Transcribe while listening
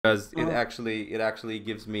because it actually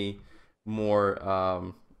gives me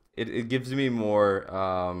more it gives me more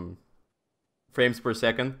frames per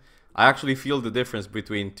second. I actually feel the difference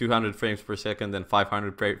between 200 frames per second and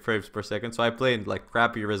 500 frames per second. So I play in like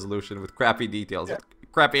crappy resolution with crappy details, Yeah.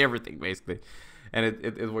 crappy everything basically, and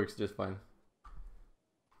it works just fine.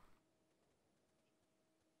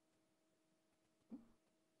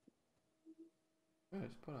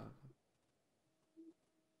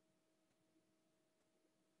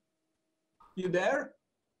 You there?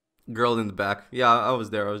 Girl in the back. Yeah, I was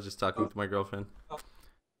there. I was just talking Oh, to my girlfriend. oh,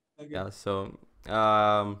 okay. Yeah. So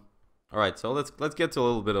all right. So let's get to a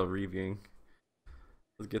little bit of reviewing.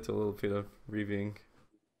 Let's get to a little bit of reviewing.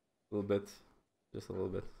 A little bit, just a little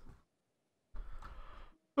bit.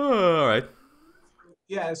 All right.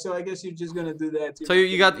 Yeah, so I guess you're just gonna do that. So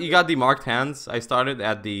you got the marked hands. I started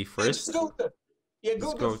at the Yeah, just first. go there. Yeah, Let's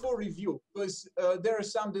go there go. for review because there are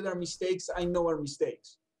some that are mistakes. I know are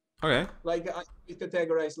mistakes. Okay. Like I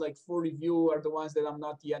categorize like for review are the ones that I'm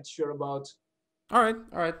not yet sure about. All right.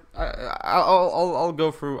 All right. I'll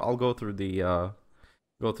go through. I'll go through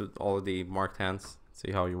all of the marked hands.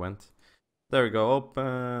 See how you went. There we go.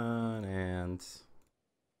 Open and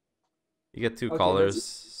you get two Okay, colors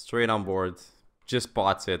straight on board. Just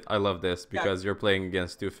pots it. I love this Yeah. because you're playing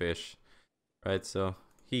against two fish, right? So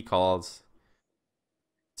he calls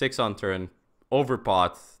 6 on turn over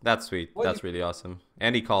pot. That's sweet. What do That's really awesome.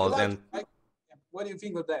 And he I calls like. and What do you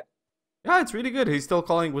think of that? yeah, it's really good. He's still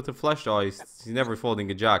calling with the flush draw. He's never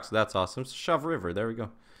folding a jack, so that's awesome. So shove river. There we go.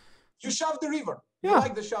 You shove the river. You Yeah.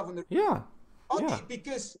 like the shove on the Yeah. okay Yeah.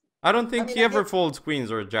 because I don't think mean, he I ever get- folds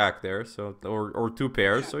queens or a jack there, so or two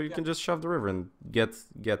pairs. Yeah, So you yeah. can just shove the river and get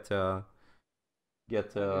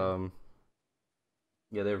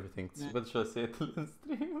everything. Yeah. What should I say to the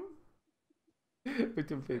stream? With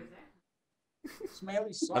your face.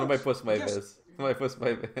 Smelly socks. Ano may post my Yes. best? Ano may post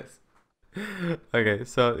my best? Okay,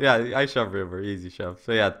 so yeah, I shove river, easy shove.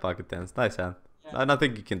 So yeah, pocket tens, nice hand. Yeah.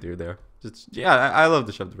 Nothing you can do there. Just yeah, I love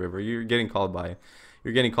to shove the river. You're getting called by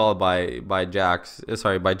jacks.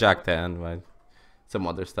 Sorry, by jack ten, by some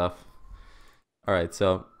other stuff. All right,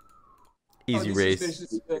 so easy this race.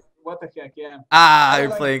 Is, what the heck? Yeah. Ah, I don't you're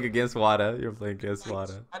like- playing against Wada. You're playing against Like,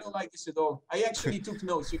 Wada. I don't like this at all. I actually took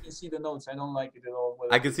notes. You can see the notes. I don't like it at all.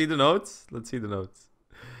 I can see the notes. Let's see the notes.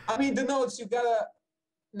 I mean, the notes. You gotta.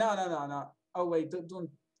 No. Oh wait, don't.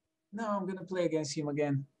 No, I'm gonna play against him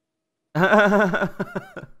again.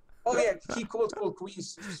 Oh yeah, he called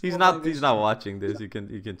queens. He's not watching this. You can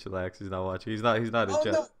chillax. He's not watching. He's not in Oh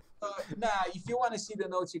chat. no. Nah, if you want to see the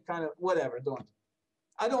notes, you kind of whatever. Don't.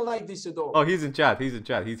 I don't like this at all. Oh, he's in chat. He's in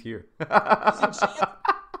chat. He's here. He's in chat?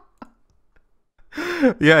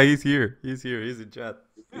 Yeah, he's here. He's here. He's in chat.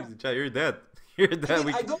 He's in chat. You're dead. You're I, dead.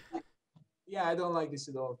 mean, I don't. Yeah, I don't like this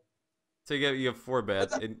at all. So you have 4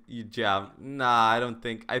 bets and you jam. Nah, I don't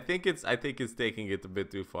think. I think it's taking it a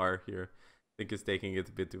bit too far here. I think it's taking it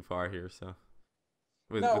a bit too far here. So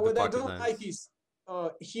with No, the what I pocket don't nines. like is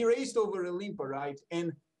he raised over a limper, right?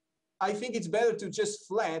 And I think it's better to just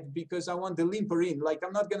flat because I want the limper in. Like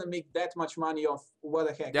I'm not gonna make that much money off what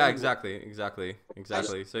the heck. Yeah, anyway.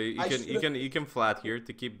 exactly. So you I can flat here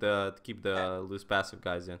to keep the loose passive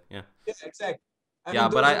guys in. Yeah. Yeah, exactly. I Yeah,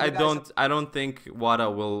 mean, but those are I the guys that- I don't think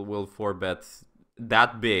Wada will 4-bet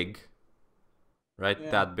that big, right?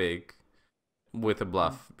 Yeah. That big with a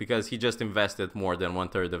bluff because he just invested more than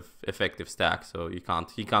 1/3 of effective stack, so he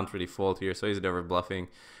can't really fold here. So he's never bluffing.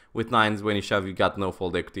 With nines, when you shove, you got no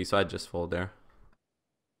fold equity, so I just fold there.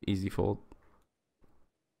 Easy fold.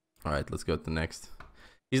 All right, let's go to the next.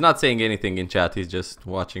 He's not saying anything in chat. He's just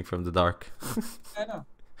watching from the dark. I know.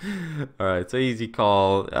 All right, so easy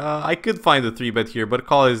call. I could find a 3-bet here, but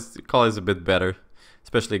call is a bit better,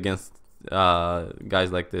 especially against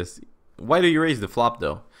guys like this. Why do you raise the flop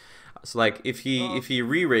though? So like if he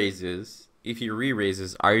re-raises,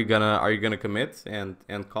 are you gonna commit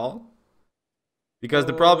and call? Because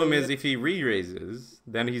the problem is if he re-raises,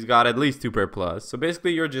 then he's got at least 2 pair plus. So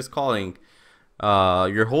basically you're just calling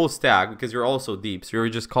your whole stack because you're also deep. So you're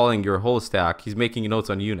just calling your whole stack. He's making notes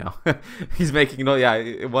on you now. He's making notes.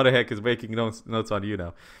 Yeah, what the heck is making notes on you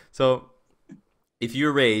now? So if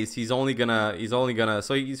you raise, he's only gonna.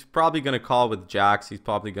 So he's probably gonna call with jacks. He's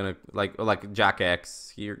probably gonna like jack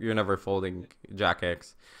X. You're never folding jack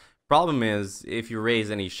X. Problem is if you raise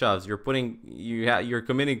and he shoves, you're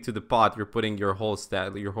committing to the pot. You're putting your whole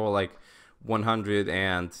stack, your whole like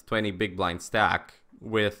 120 big blind stack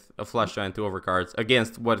with a flush draw and 2 overcards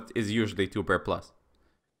against what is usually 2 pair plus.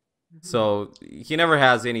 So he never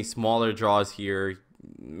has any smaller draws here.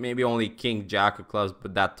 Maybe only king jack of clubs,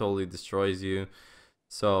 but that totally destroys you.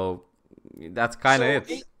 So that's kind of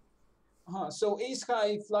it. So ace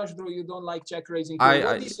high flush draw, you don't like check raising here.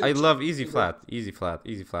 What is your I check love easy raising flat, easy flat,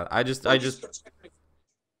 easy flat. I just What is your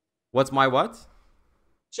what's my what?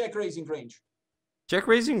 check raising range? Check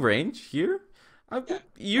raising range here? Yeah.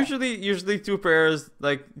 Usually two pairs,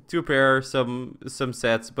 like two pair some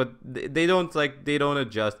sets, but they don't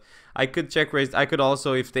adjust. I could check raise. I could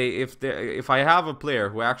also if I have a player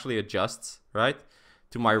who actually adjusts right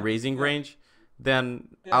to my raising range, then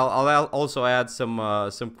I'll also add some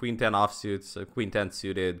queen 10 offsuits, queen 10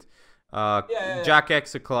 suited, jack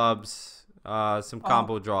X of clubs, some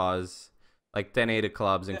combo draws, like 10-8 of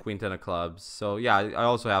clubs and queen 10 of clubs. So yeah, I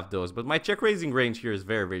also have those. But my check raising range here is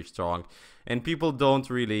very, very strong. And people don't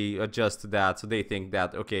really adjust to that. So they think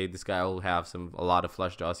that, okay, this guy will have a lot of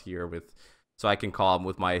flush draws here so I can call him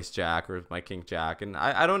with my ace jack or with my king jack. And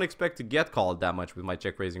I don't expect to get called that much with my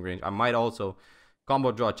check raising range. I might also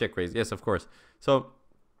combo draw check raise. Yes, of course. So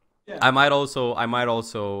I might also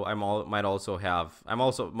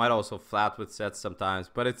flat with sets sometimes,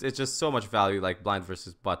 but it's just so much value like blind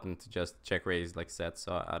versus button to just check raise like sets.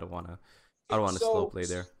 So I don't wanna slow play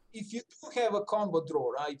there. If you do have a combo draw,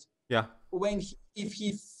 right? Yeah. If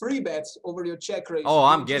he free bets over your check raise. Oh,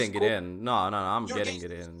 I'm getting it in. No, I'm getting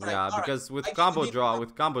it in. Yeah, because with combo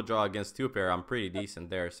draw against two pair, I'm pretty decent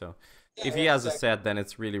there. So if he has a set, then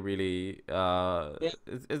it's really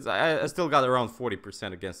I still got around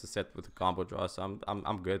 40% against the set with the combo draw, so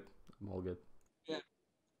I'm good. I'm all good. Yeah.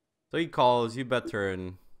 So he calls, you bet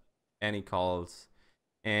turn, and he calls.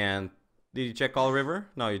 And did you check call river?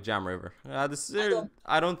 No, you jam river. I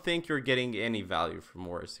don't think you're getting any value from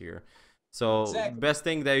Morris here. So best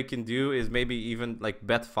thing that you can do is maybe even like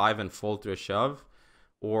bet 5 and fold to a shove,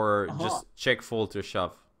 or just check fold to a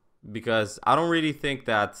shove. Because I don't really think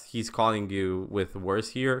that he's calling you with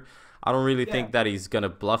worse here. I don't really think that he's gonna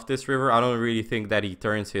bluff this river. I don't really think that he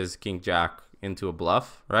turns his king jack into a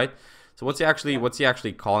bluff, right? So what's he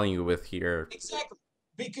actually calling you with here? Exactly.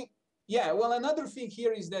 Because well, another thing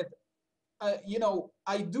here is that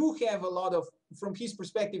I do have a lot of, from his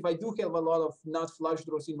perspective, I do have a lot of not flush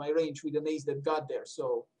draws in my range with an ace that got there.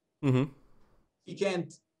 So he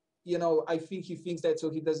can't, I think he thinks that,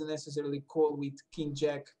 so he doesn't necessarily call with king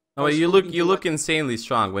jack. Oh, you look insanely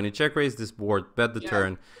strong when you check raise this board, bet the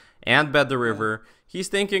turn, and bet the river. He's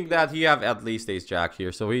thinking that he have at least ace jack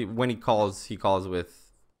here. So when he calls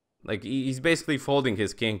with, like, he's basically folding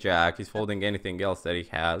his king jack. He's folding anything else that he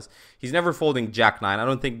has. He's never folding jack 9. I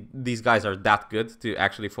don't think these guys are that good to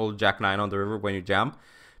actually fold jack 9 on the river when you jam,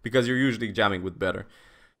 because you're usually jamming with better.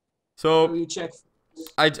 So you check.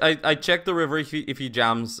 I check the river. If he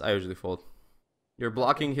jams, I usually fold. You're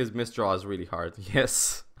blocking his misdraws really hard.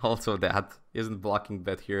 Yes. Also that. Isn't blocking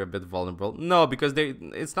bet here a bit vulnerable? No, because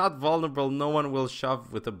it's not vulnerable. No one will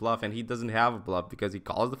shove with a bluff, and he doesn't have a bluff because he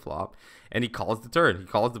calls the flop and he calls the turn. He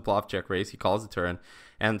calls the bluff check raise, he calls the turn.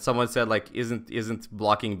 And someone said, like, isn't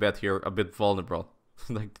blocking bet here a bit vulnerable?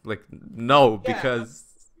 like no, because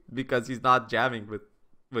he's not jamming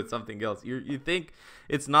with something else. You think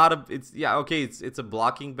it's not it's a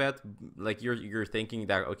blocking bet. Like you're thinking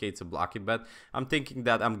that, okay, it's a blocking bet. I'm thinking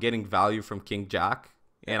that I'm getting value from king jack,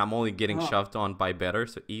 and I'm only getting shoved on by better,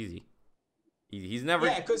 so easy. He's never.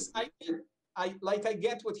 Yeah, because I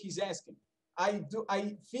get what he's asking. I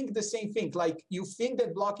think the same thing. Like, you think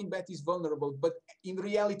that blocking bet is vulnerable, but in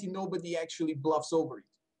reality, nobody actually bluffs over it.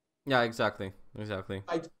 Yeah, exactly.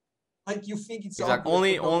 Like you think it's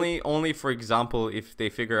only for example, if they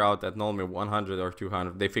figure out that normally 100 or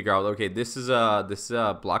 200, they figure out, okay, this is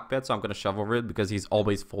a block bet, so I'm gonna shove over it because he's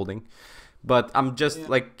always folding. But I'm just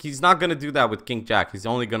like, he's not gonna do that with king jack. He's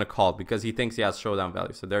only gonna call because he thinks he has showdown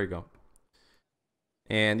value. So there you go.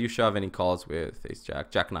 And you shove and he calls with ace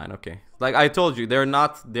jack 9. Okay, like I told you, they are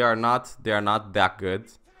not that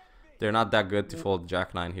good. They're not that good to fold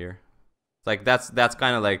jack 9 here. Like that's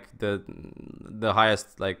kind of like the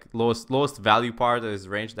highest, like lowest value part of his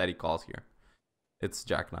range that he calls here. It's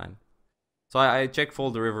jack 9. So I check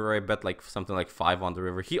fold the river. I bet like something like 5 on the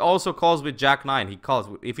river. He also calls with jack 9. He calls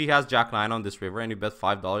if he has jack 9 on this river and you bet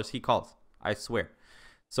 $5. He calls. I swear.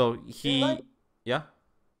 So he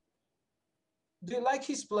Do you like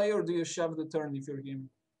his play, or do you shove the turn if you're him?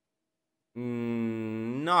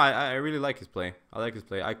 No, I really like his play. I like his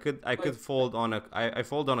play. I could fold on I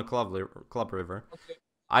fold on a club river. Okay.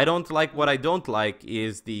 I don't like, what I don't like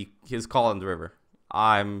is his call on the river.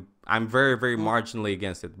 I'm very marginally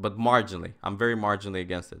against it, but marginally. I'm very marginally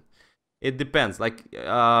against it. It depends. Like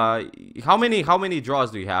how many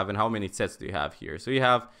draws do you have and how many sets do you have here? So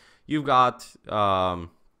you've got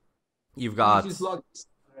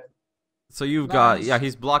So you've got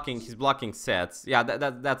he's blocking sets. Yeah,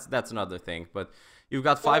 that's another thing. But You've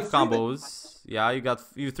got So I 5 three bet. combos. Yeah, you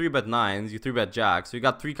 3-bet 9s, you 3-bet jacks. So you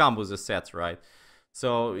got 3 combos as sets, right?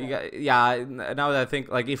 So you got, yeah. Now that I think,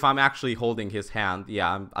 like, if I'm actually holding his hand,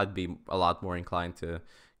 yeah, I'd be a lot more inclined to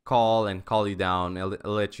call and call you down and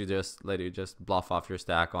let you just bluff off your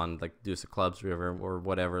stack on like deuce of clubs, river, or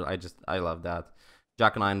whatever. I love that.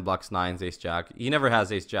 Jack 9 blocks 9s, ace jack. He never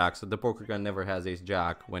has ace jack, so the poker gun never has ace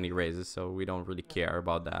jack when he raises, so we don't really care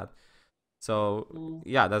about that. So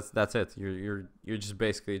yeah, that's it. You're just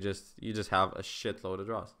basically you just have a shitload of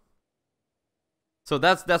draws. So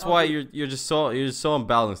that's why you're just so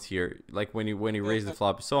unbalanced here. Like when you raise the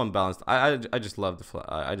flop, you're so unbalanced. I just love the flat.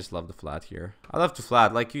 I just love the flat here. I love the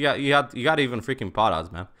flat. Like you got even freaking pot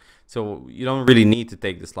odds, man. So you don't really need to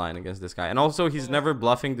take this line against this guy. And also he's never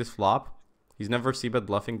bluffing this flop. He's never c-bet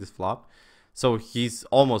bluffing this flop. So he's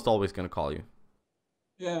almost always gonna call you.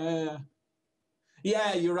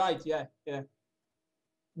 Yeah, you're right. Yeah.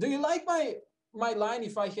 Do you like my line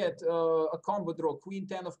if I had a combo draw, queen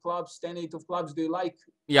 10 of clubs, 10 8 of clubs? Do you like?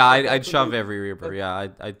 Yeah, I'd shove every river. Yeah,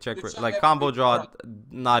 I'd check like combo draw. Right.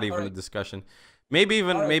 Not even a discussion. Maybe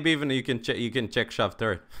even you can check shove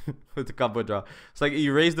turn with the combo draw. It's like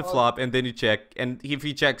you raise the flop and then you check, and if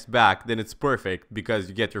he checks back, then it's perfect because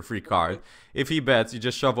you get your free card. If he bets, you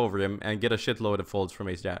just shove over him and get a shitload of folds from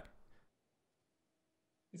ace jack.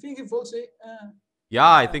 You think he folds it?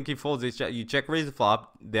 Yeah, I think he folds ace jack. You check raise the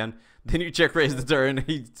flop, then you check raise the turn.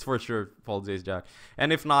 He for sure folds ace jack.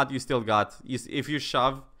 And if not, you still got if you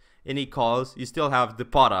shove and he calls, you still have the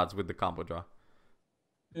pot odds with the combo draw.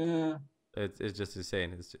 Yeah. It's just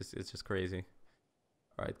insane. It's just crazy.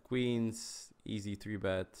 All right, queens, easy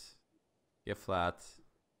 3-bet, get flat,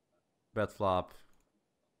 bet flop.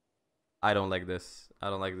 I don't like this. I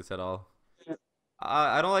don't like this at all. Yeah.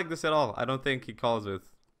 I don't like this at all. I don't think he calls with.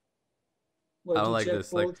 What, I don't like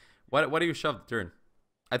this. Fold? Like, why do you shove the turn?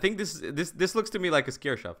 I think this looks to me like a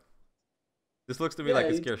scare shove. This looks to me like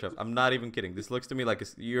a scare shove. I'm not even kidding. This looks to me like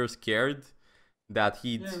you're scared that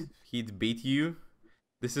he'd beat you.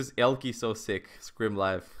 This is Elky so sick. Scrim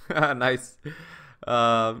live. Nice.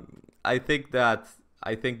 I think that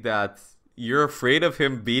you're afraid of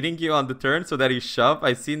him beating you on the turn so that he shove.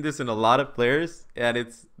 I've seen this in a lot of players, and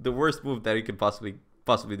it's the worst move that he could possibly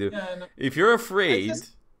do. Yeah, no. If you're afraid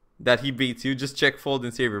that he beats you, just check fold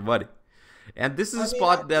and save your money. And this is a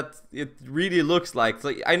spot that it really looks like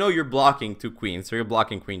I know you're blocking 2 queens, so you're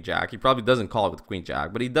blocking queen jack. He probably doesn't call with queen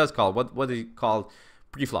jack, but he does call. What does he call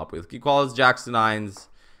pre-flop with? He calls jacks to 9s.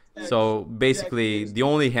 So basically, the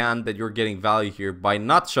only hand that you're getting value here by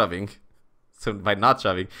not shoving,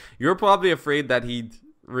 you're probably afraid that he'd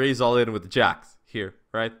raise all in with the jacks here,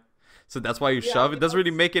 right? So that's why you shove. It doesn't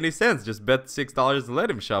really make any sense. Just bet $6 and let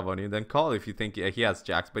him shove on you, then call if you think he has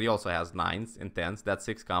jacks, but he also has 9s and 10s. That's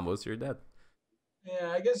 6 combos. You're dead. Yeah,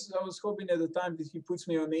 I guess I was hoping at the time that he puts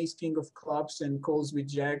me on ace king of clubs and calls with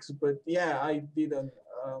jacks, but yeah, I didn't.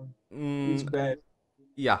 It's bad.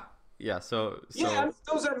 Yeah, so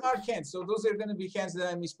those are marked hands, so those are going to be hands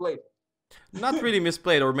that I misplayed. Not really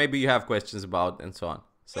misplayed, or maybe you have questions about, and so on.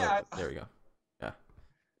 So there we go. Yeah.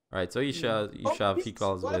 All right. So you shove. He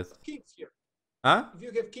calls with. Kings here. Huh?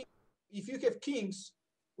 If you have kings,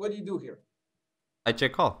 what do you do here? I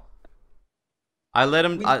check call. I let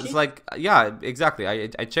him. It's like exactly.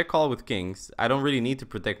 I check call with kings. I don't really need to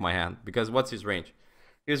protect my hand because what's his range?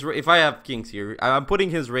 If I have kings here, I'm putting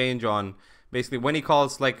his range on. Basically, when he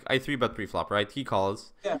calls, like, I 3-bet pre-flop, right? He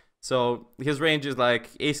calls. Yeah. So his range is like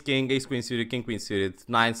ace king, ace queen suited, king queen suited,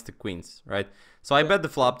 9s to queens, right? So I bet the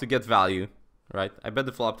flop to get value, right? I bet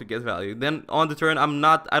the flop to get value. Then on the turn,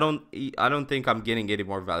 I don't think I'm getting any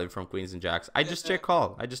more value from queens and jacks. I just check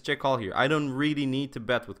call. I just check call here. I don't really need to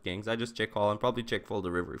bet with kings. I just check call and probably check fold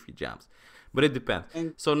the river if he jams. But it depends.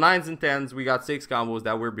 So 9s and 10s, we got 6 combos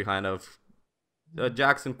that we're behind of.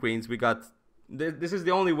 Jacks and queens, we got. This is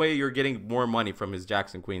the only way you're getting more money from his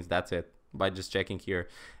jacks and queens. That's it, by just checking here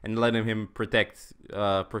and letting him protect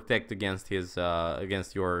against his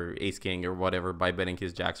against your ace king or whatever by betting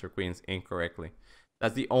his jacks or queens incorrectly.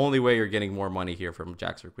 That's the only way you're getting more money here from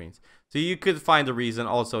jacks or queens. So you could find a reason.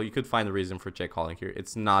 Also, you could find a reason for check calling here.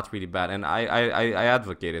 It's not really bad, and I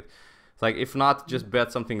advocate it. Like, if not, just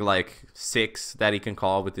bet something like 6 that he can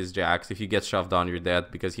call with his jacks. If you get shoved on, you're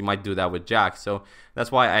dead, because he might do that with jacks. So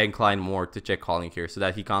that's why I incline more to check calling here, so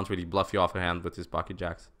that he can't really bluff you off a hand with his pocket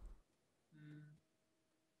jacks.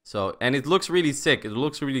 So, and it looks really sick. It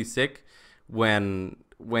looks really sick when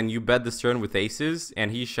you bet this turn with aces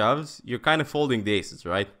and he shoves. You're kind of folding the aces,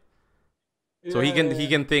 right? Yeah, so he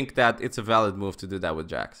can think that it's a valid move to do that with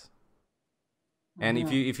jacks. And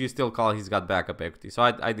if you still call, he's got backup equity. So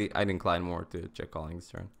I'd incline more to check calling this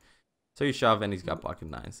turn. So you shove and he's got pocket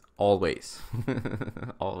nines. Always.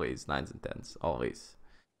 Always. Nines and tens. Always.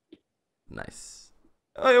 Nice.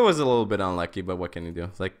 It was a little bit unlucky, but what can you do?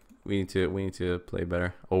 It's like we need to play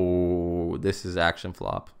better. Oh, this is action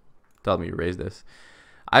flop. Tell me you raise this.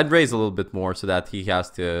 I'd raise a little bit more so that he has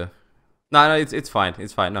to. No, it's fine.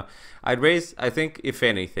 It's fine. No, I'd raise. I think if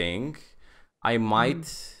anything, I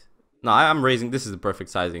might. No, I'm raising. This is the perfect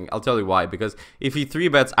sizing. I'll tell you why. Because if he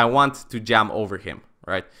 3-bets, I want to jam over him.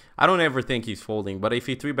 Right? I don't ever think he's folding, but if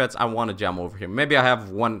he 3-bets, I want to jam over him. Maybe I have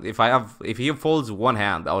one. If he folds one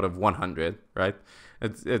hand out of 100, right?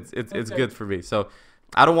 It's good for me. So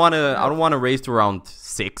I don't want to raise to around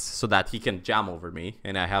 6 so that he can jam over me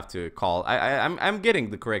and I have to call. I'm getting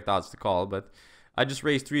the correct odds to call, but I just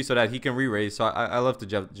raised 3 so that he can re-raise. So I love to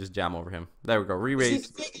just jam over him. There we go.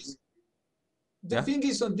 Re-raise. The thing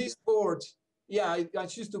is on this board, yeah, I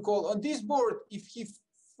choose to call. On this board, if he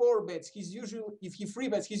 4-bets, if he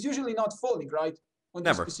 3-bets, he's usually not folding, right? On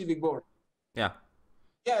this specific board. Yeah.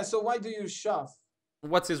 Yeah, so why do you shove?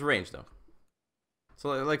 What's his range though?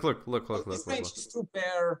 So like look. His range is 2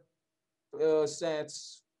 pair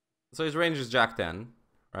sets. So his range is Jack 10,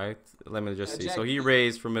 right? Let me just see. So he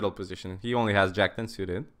raised from middle position. He only has Jack 10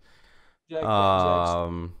 suited. Jack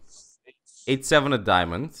 8-7 of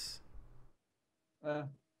diamonds.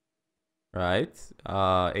 Right.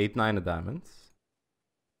 8-9 of diamonds.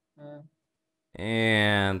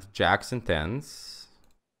 And jacks and tens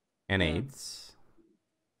and 8s.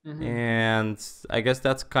 And I guess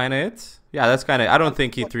that's kind of it. Yeah, that's kind of. I don't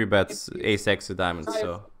think he 3-bets ace-x of diamonds.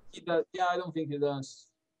 So yeah, I don't think he does.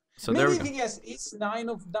 So maybe there we go. he has ace-9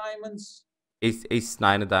 of diamonds.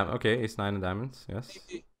 Ace-9 of diamonds. Okay, ace-9 of diamonds. Yes.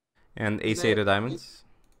 Maybe. And ace-8 of diamonds.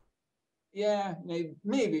 Yeah,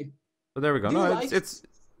 maybe. So there we go. No, it's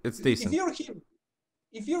decent.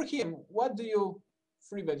 If you're him, what do you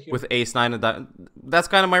 3-bet here? With ace-9 of diamonds. That's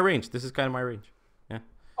kind of my range. This is kind of my range. Yeah.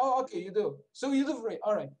 Oh, okay, you do. So you do.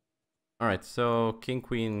 All right. All right. So king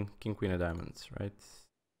queen of diamonds, right?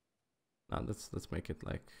 Now let's make it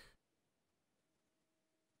like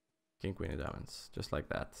king queen of diamonds, just like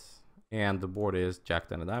that. And the board is jack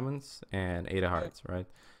 10 of diamonds and 8 of hearts, right?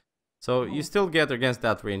 So you still get against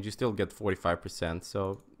that range. You still get 45%.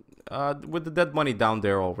 So with the dead money down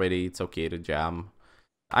there already, it's okay to jam.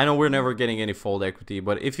 I know we're never getting any fold equity,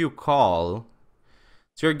 but if you call.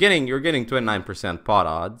 So you're getting 29% pot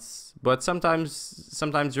odds, but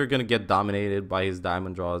sometimes you're gonna get dominated by his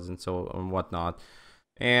diamond draws and so and whatnot.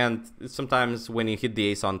 And sometimes when you hit the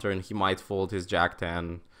ace on turn, he might fold his jack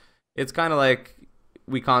 10. It's kind of like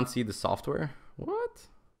we can't see the software. What?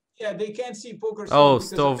 Yeah, they can't see poker. Oh,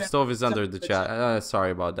 stove is under the chat.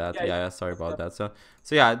 Sorry about that. Yeah, sorry about that. So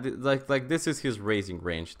yeah, like this is his raising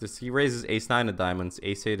range. He raises ace-9 of diamonds,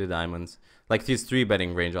 ace-8 of diamonds. Like his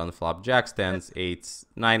 3-betting range on the flop. Jacks, 10s, 8s,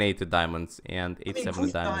 9-8 of diamonds, and 8-7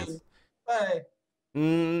 of diamonds.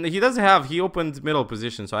 He doesn't have. He opened middle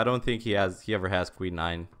position, so I don't think he ever has queen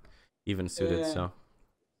 9 even suited.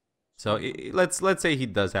 So let's say he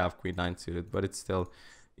does have queen 9 suited, but it's still.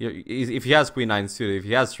 If he has queen 9 suited, if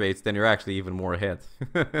he has straights, then you're actually even more ahead.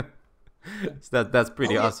 So that's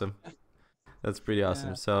pretty awesome. That's pretty awesome.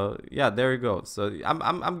 Yeah. So yeah, there you go. So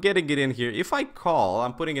I'm getting it in here. If I call,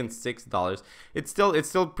 I'm putting in $6. It's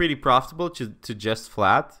still pretty profitable to just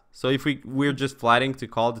flat. So if we're just flatting to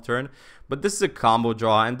call the turn, but this is a combo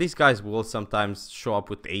draw, and these guys will sometimes show up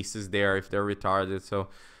with aces there if they're retarded. So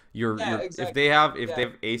exactly. if they have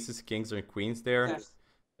aces, kings, or queens there. Yeah.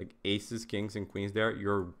 Like aces, kings, and queens there,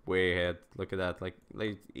 you're way ahead. Look at that, like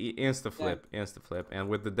insta flip, and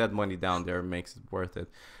with the dead money down there, it makes it worth it.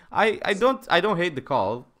 I don't hate the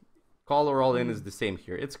call or all in is the same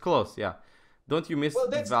here. It's close, yeah. Don't you miss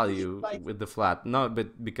the value with the flat? No,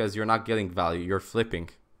 but because you're not getting value, you're flipping.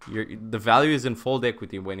 The value is in fold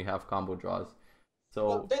equity when you have combo draws.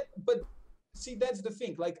 So, but see, that's the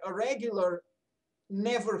thing. Like a regular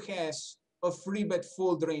never has a 3-bet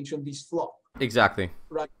fold range on this flop. Exactly.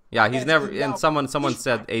 Right. Yeah, he's never. And someone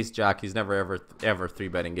said ace jack. He's never ever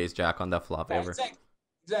 3-betting ace jack on that flop ever.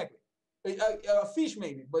 Exactly. A fish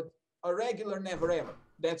maybe, but a regular never ever.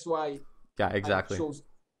 That's why. Yeah, exactly.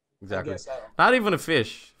 Exactly. Not even a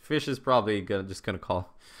fish. Fish is probably just gonna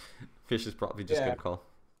call. Fish is probably just gonna call.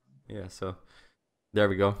 Yeah. So there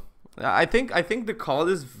we go. I think the call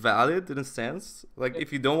is valid in a sense. Like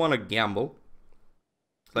if you don't want to gamble.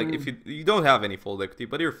 Like if you don't have any fold equity,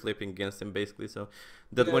 but you're flipping against him basically, so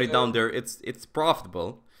that money down there, it's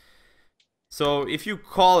profitable. So if you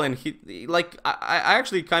call and he like, I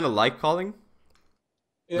actually kind of like calling.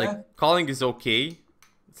 Yeah. Like calling is okay.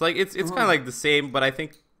 It's like it's kind of like the same, but I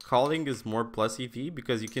think calling is more plus EV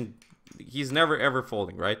because he's never ever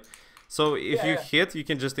folding, right? So if you Yeah. hit, you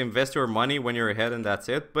can just invest your money when you're ahead, and that's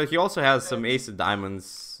it. But he also has some ace of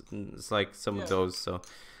diamonds. It's like some of those. So,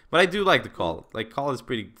 but I do like the call. Like call is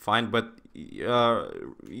pretty fine, but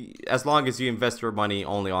as long as you invest your money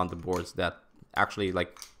only on the boards that actually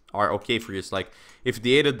like are okay for you. It's like if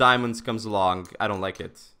the eight of diamonds comes along, I don't like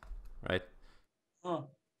it, right? Oh.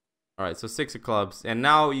 All right, so six of clubs, and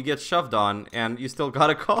now you get shoved on, and you still got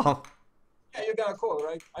a call. Yeah, you got a call,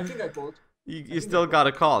 right? I think I called. You still got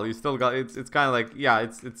a call. You still got it's kind of like yeah,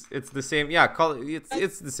 it's the same. Yeah, call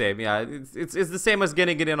it's the same. Yeah, it's the same as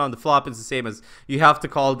getting it in on the flop. It's the same as you have to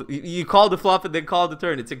call you call the flop and then call the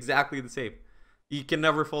turn. It's exactly the same. You can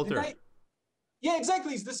never fold turn. Yeah,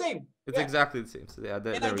 exactly. It's the same. It's exactly the same. So yeah,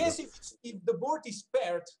 and I guess if the board is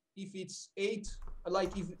paired, if it's 8,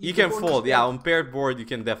 like if you can fold. Yeah, on paired board you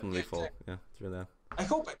can definitely fold. Yeah, through that. I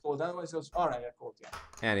hope I called. Otherwise, it was alright. I called. Yeah.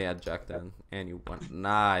 And he had jack then, and you won.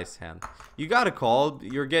 Nice hand. You got a call.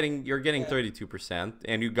 You're getting 32%,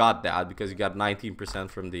 and you got that because you got 19%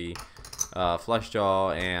 from the flush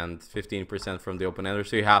draw and 15% from the open ender.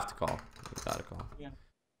 So you have to call. You got to call. Yeah.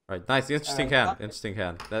 Right. Nice. Interesting hand. Interesting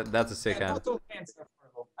hand. That's a sick hand. Not all hands are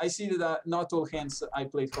horrible. I see that not all hands I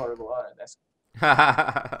played horrible. Alright, that's.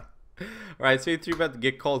 Right, so you 3-bet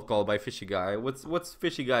get cold call by Fishy Guy. What's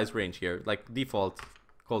Fishy Guy's range here? Like default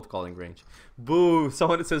cold calling range. Boo!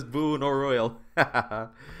 Someone that says boo, no royal.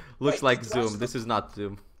 Looks like Zoom. This is not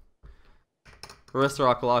Zoom.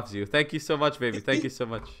 Restaurant loves you. Thank you so much, baby. Thank you so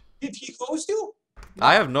much. Did he host you? No,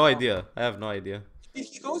 I have no idea. I have no idea. Did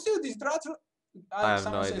he host you? This Drat? I have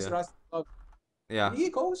no idea. Yeah. Did he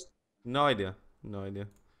host? No idea. No idea.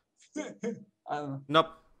 I don't know.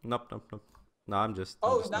 Nope. No, I'm just.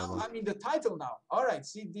 Oh, I'm just now I'm in the title now. All right.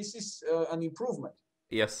 See, this is an improvement.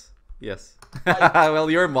 Yes. Well,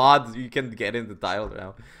 you're a mod. You can get in the title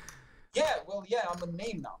now. Yeah. Well, yeah. I'm a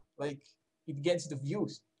name now. Like it gets the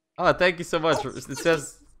views. Oh, thank you so much. It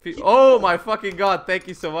says. Oh my fucking god! Thank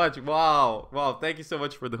you so much. Wow. Thank you so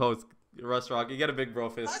much for the host, Rustrock. You get a big bro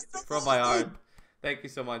fist from my heart. Thank you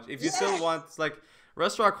so much. If you still want, like,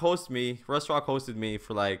 Rustrock hosted me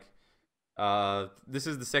for like. This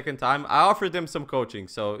is the second time. I offered them some coaching,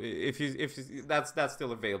 so if that's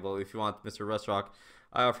still available. If you want, Mr. Rustrock,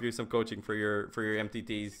 I offer you some coaching for your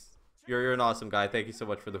MTTs. You're an awesome guy. Thank you so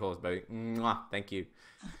much for the host, baby. Mwah, thank you.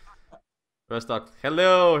 Rustrock,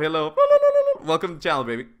 hello. Welcome to the channel,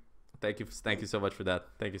 baby. Thank you so much for that.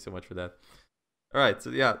 All right, so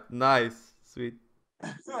yeah, nice, sweet.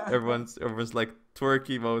 Everyone's like twerk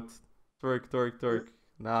emote, twerk.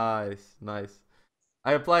 Nice.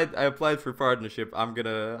 I applied for partnership. I'm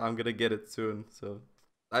gonna get it soon. So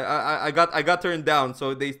I got turned down.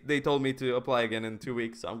 So they told me to apply again in 2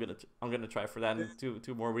 weeks. So I'm gonna try for that in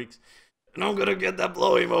two more weeks. And I'm gonna get that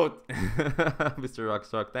blow emote. Mr.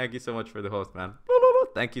 Rockstock, thank you so much for the host, man.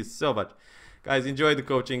 Thank you so much. Guys, enjoy the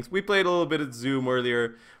coachings. We played a little bit of Zoom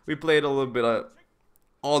earlier. We played a little bit of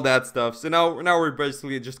all that stuff. So now we're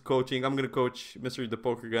basically just coaching. I'm gonna coach Mr.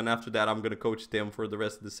 DaPokerGun. After that, I'm gonna coach Tim for the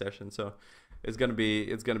rest of the session. So it's gonna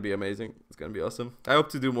be amazing. It's gonna be awesome. I hope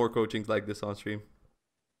to do more coachings like this on stream.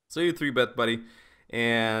 So you 3-bet, buddy,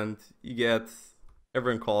 and you get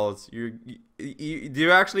everyone calls. Do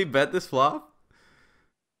you actually bet this flop?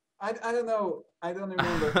 I don't know. I don't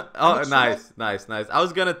remember. Oh, nice. I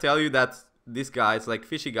was gonna tell you that these guys, like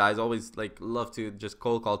Fishy guys, always like love to just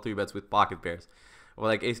cold call 3-bets with pocket pairs. Or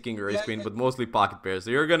like ace king or ace queen, but mostly pocket pairs.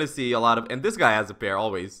 So you're gonna see a lot of, and this guy has a pair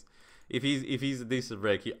always. If he's a decent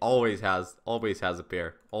break, he always has a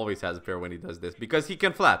pair. Always has a pair when he does this because he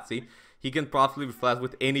can flat. See, he can profitably flat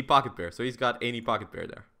with any pocket pair. So he's got any pocket pair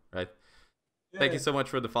there, right? Yeah. Thank you so much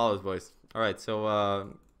for the follows, boys. All right,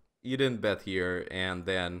 so you didn't bet here, and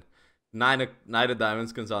then nine of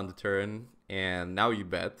diamonds comes on the turn, and now you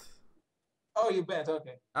bet. Oh, you bet.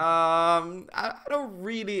 Okay. I don't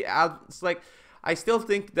really. It's like. I still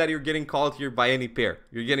think that you're getting called here by any pair.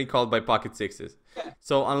 You're getting called by pocket sixes. Yeah.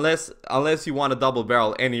 So unless you want to double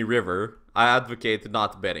barrel any river, I advocate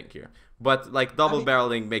not betting here. But like double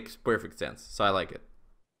barreling makes perfect sense. So I like it.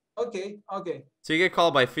 Okay. So you get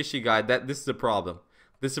called by Fishy Guy. This is a problem.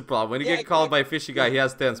 When you get called by Fishy Guy, he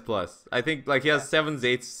has 10s plus. I think like he has 7s,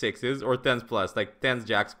 8s, 6s, or 10s plus. Like 10s,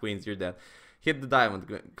 jacks, queens, you're dead. Hit the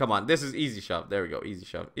diamond. Come on. This is easy shove. There we go. Easy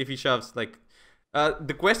shove. If he shoves like...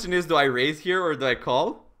 the question is, do I raise here or do I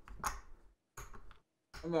call?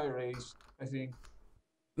 I'm gonna raise, I think.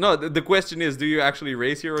 No, the question is, do you actually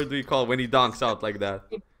raise here or do you call when he donks out like that?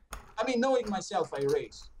 I mean, knowing myself, I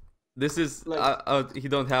raise. This is, like, he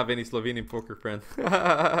don't have any Slovenian poker friend.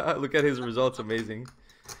 Look at his results, amazing.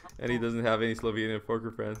 And he doesn't have any Slovenian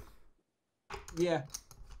poker friend. Yeah.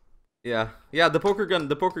 Yeah, yeah. The poker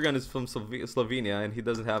gun is from Slovenia, and he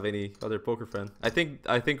doesn't have any other poker friend. I think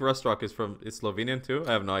Rustrock is Slovenian too.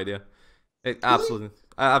 I have no idea. Really? I absolutely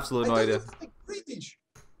I no thought he idea. was like British.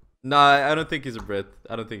 No, I don't think he's a Brit.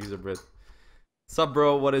 I don't think he's a Brit. Sup,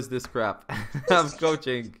 bro? What is this crap? I'm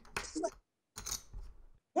coaching.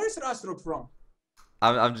 Where's Rastrok from?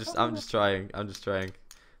 I'm just trying. I'm just trying.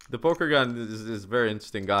 The poker gun is a very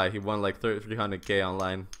interesting guy. He won like 300K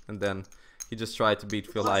online, and then he just tried to beat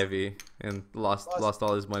Phil Ivey and lost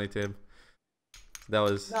all his money to him. That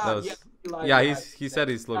was Nah, that was yeah, Phil yeah. Ivey, He said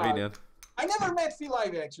he's Slovenian. I never met Phil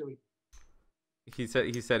Ivey actually. He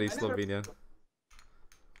said he's I never. Slovenian.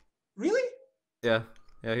 Really? Yeah,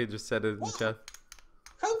 yeah. He just said it in the What? chat.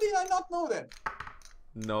 How did I not know that?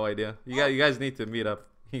 No idea. You guys need to meet up.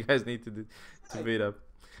 You guys need to Right. meet up.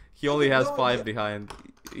 He I only had has no 5 idea. behind.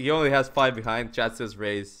 He only has 5 behind. Chat says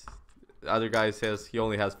raise. The other guy says he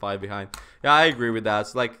only has 5 behind. Yeah, I agree with that.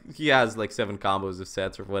 It's like he has like 7 combos of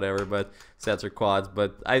sets or whatever, but sets or quads.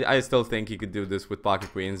 But I still think he could do this with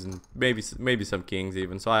pocket queens and maybe some kings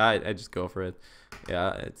even. So I just go for it.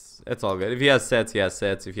 Yeah, it's all good. If he has sets, he has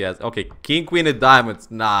sets. If he has okay, king queen of diamonds,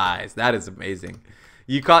 nice. That is amazing.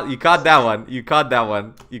 You caught that one. You caught that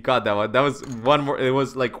one. You caught that one. That was one more. It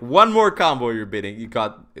was like one more combo you're bidding. You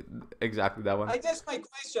caught exactly that one. I guess my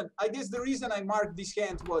question. I guess the reason I marked this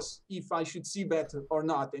hand was if I should see bet or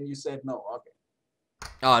not, and you said no. Okay.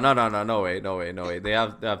 Oh no way, no way, no way. They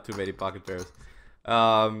have too many pocket pairs.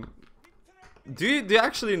 Do you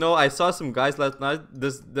actually know? I saw some guys last night.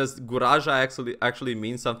 Does Guraja actually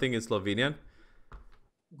mean something in Slovenian?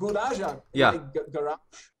 Guraja, Yeah, like garage.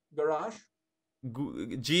 Guraza.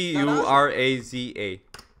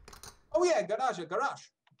 Oh yeah, garage.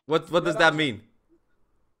 What does that mean?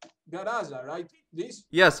 Garaza, right? This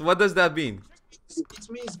Yes, what does that mean? it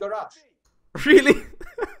means garage. Really?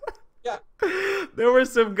 Yeah. There were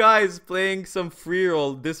some guys playing some free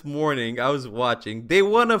roll this morning. I was watching. They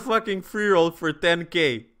won a fucking free roll for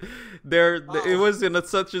 10K. It was in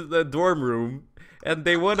such a dorm room, and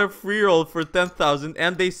they won a free roll for 10,000,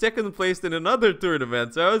 and they second placed in another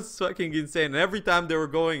tournament. So it was fucking insane. And every time they were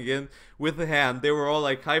going in with a hand, they were all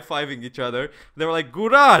like high fiving each other. They were like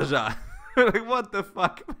Guraja. Like what the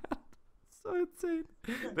fuck, man? So insane.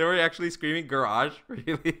 They were actually screaming garage,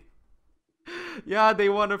 really. Yeah, they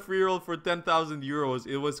won a free roll for 10,000 euros.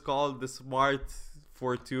 It was called the Smart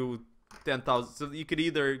for 10,000. So you could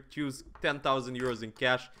either choose 10,000 euros in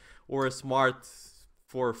cash or a Smart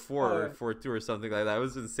for 4 or for 2 or something like that. It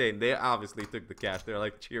was insane. They obviously took the cash. They were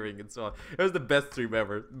like cheering and so on. It was the best stream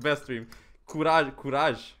ever. Best stream.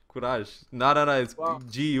 Courage. No. It's Wow.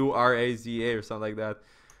 Guraza or something like that.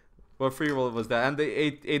 What free roll was that? And the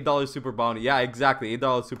 $8 super bounty. Yeah, exactly.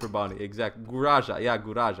 $8 super bounty. Exact. Guraja. Yeah,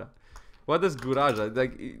 Guraja. What is Guraja?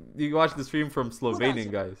 Like you watch the stream from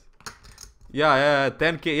Slovenian guys. Yeah,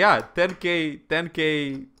 10K. Yeah,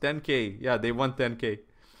 10K. Yeah, they won 10K.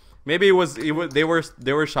 Maybe it was they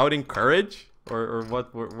were shouting courage or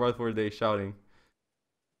what were they shouting?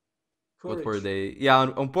 Courage. What were they? Yeah,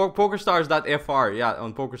 on PokerStars.fr. Yeah,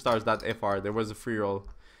 on PokerStars.fr there was a free roll,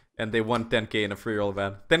 and they won 10K in a free roll,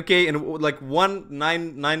 man. 10K in like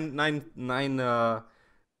 1999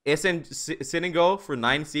 SN Sinigo for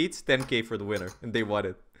 9 seats, 10K for the winner, and they won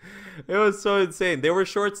it. It was so insane. They were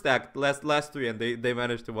short stacked last 3, and they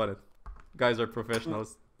managed to win it. Guys are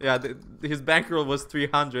professionals. Yeah, his bankroll was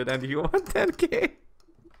 300, and he won 10K.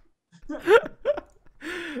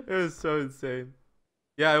 It was so insane.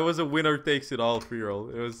 Yeah, it was a winner takes it all free roll.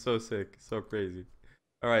 It was so sick, so crazy.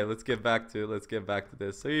 All right, let's get back to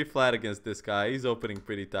this. So you flat against this guy. He's opening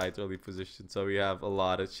pretty tight early position, so we have a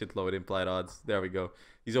lot of shitload implied odds. There we go.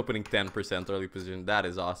 He's opening 10% early position. That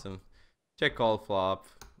is awesome. Check call flop.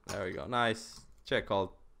 There we go. Nice. Check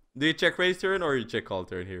call. Do you check raise turn or you check call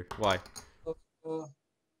turn here? Why?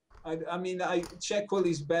 I mean, I check call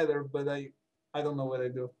is better, but I don't know what I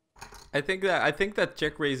do. I think that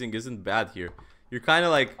check raising isn't bad here. You're kind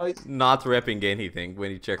of like not repping anything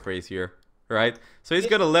when you check raise here, right? So he's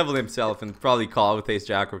gonna level himself and probably call with ace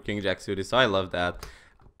jack or king jack suited. So I love that.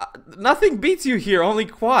 Nothing beats you here, only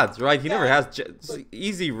quads, right? He never has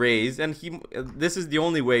easy raise, and this is the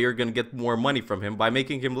only way you're gonna get more money from him, by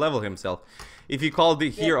making him level himself. If you called it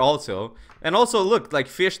here also, and also look, like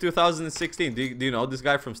Fish 2016, do you know this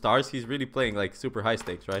guy from Stars? He's really playing like super high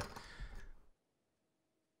stakes, right?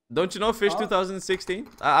 Don't you know Fish 2016?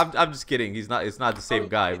 I'm just kidding. It's not the same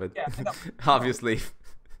guy, but obviously.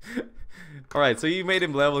 All right, so you made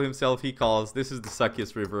him level himself. He calls. This is the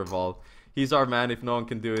suckiest river of all. He's our man. If no one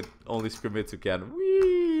can do it, only Scrimitzu can.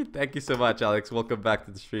 Whee! Thank you so much, Alex. Welcome back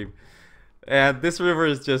to the stream. And this river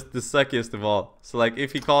is just the suckiest of all. So like,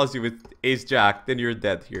 if he calls you with ace jack, then you're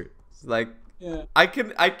dead here. Like, Yeah. I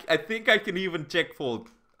think I can even check fold.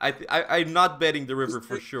 I'm not betting the river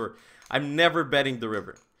for sure. I'm never betting the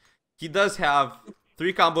river. He does have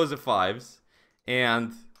 3 combos of 5s,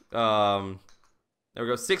 and there we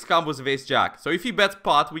go, 6 combos of ace jack. So if he bets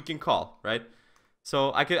pot, we can call, right?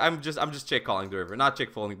 So I'm just check calling the river, not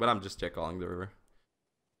check folding, but I'm just check calling the river.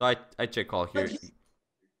 So I check call here,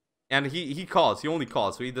 and he calls. He only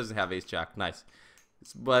calls, so he doesn't have ace jack. Nice.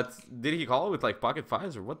 But did he call with like pocket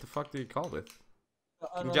 5s, or what the fuck did he call with?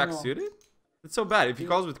 King jack suited? It's so bad. If he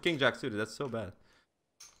calls with king jack suited, that's so bad.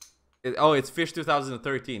 Oh, it's Fish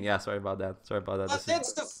 2013. Yeah, sorry about that. Sorry about that. But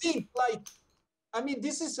that's the thing. Like, I mean,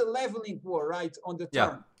 this is a leveling war, right? On the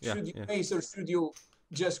turn. Yeah, should you raise or should you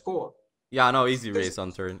just call? Yeah, no, easy raise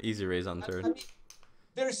on turn. Easy raise on turn. I mean,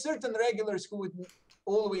 there are certain regulars who would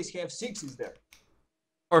always have 6s there.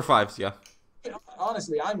 Or 5s, yeah. You know,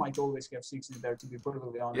 honestly, I might always have 6s there, to be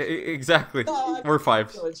perfectly honest. Yeah, exactly. No, or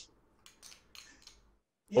 5s.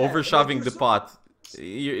 Yeah, over-shoving the pot.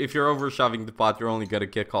 If you're over-shoving the pot, you're only gonna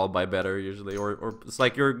get called by better usually. Or it's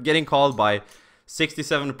like you're getting called by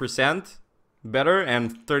 67% better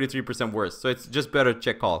and 33% worse. So it's just better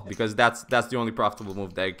check call, because that's the only profitable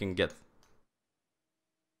move that you can get.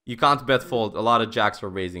 You can't bet fold. A lot of jacks are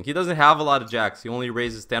raising. He doesn't have a lot of jacks. He only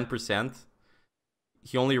raises 10%.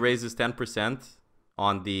 He only raises 10%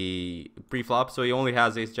 on the pre-flop, so he only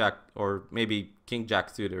has ace jack or maybe king jack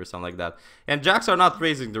suited or something like that. And jacks are not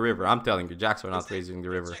raising the river. I'm telling you, jacks are not raising the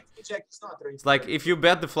river. Jack is not raising. It's like if you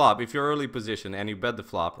bet the flop, if you're early position and you bet the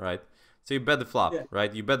flop, right? So you bet the flop,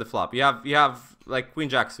 right? You bet the flop. You have like queen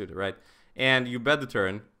jack suited, right? And you bet the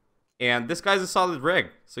turn. And this guy's a solid reg,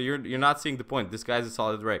 so you're not seeing the point. This guy's a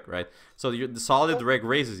solid reg, right? So the solid reg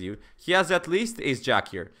raises you. He has at least ace jack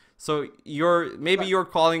here, so you're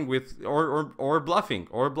calling with or bluffing.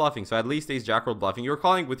 So at least ace jack or bluffing. You're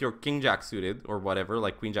calling with your king jack suited or whatever,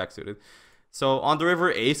 like queen jack suited. So on the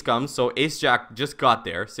river, ace comes. So ace jack just got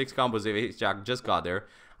there. 6 combos of ace jack just got there.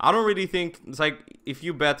 I don't really think it's like if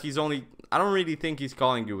you bet he's only. I don't really think he's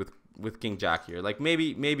calling you with king jack here. Like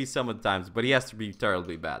maybe some of the times, but he has to be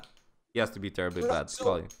terribly bad. He has to be terribly bad to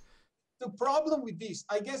call you. The problem with this,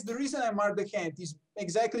 I guess the reason I marked the hand is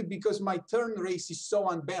exactly because my turn race is so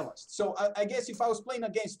unbalanced. So I guess if I was playing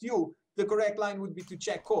against you, the correct line would be to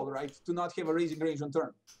check call, right? To not have a raising range on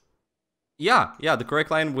turn. Yeah, the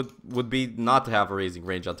correct line would be not to have a raising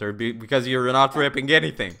range on turn because you're not ripping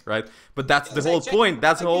anything, right? But that's the whole point.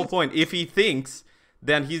 That's the whole point. If he thinks,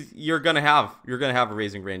 then you're gonna have a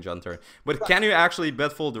raising range on turn. But can you actually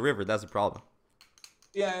bet fold the river? That's the problem.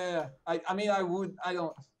 Yeah. I mean, I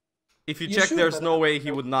don't. If you check, there's no way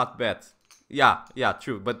he would not bet. Yeah,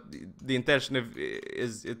 true. But the intention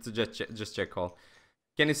is to just check call.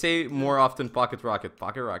 Can you say more often pocket rocket?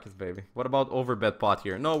 Pocket rockets, baby. What about overbet pot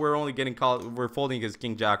here? No, we're only getting called. We're folding his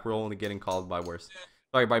king jack. We're only getting called by worse.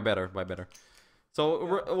 Sorry, by better. So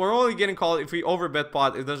we're only getting called if we overbet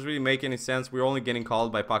pot. It doesn't really make any sense. We're only getting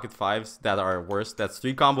called by pocket 5s that are worse. That's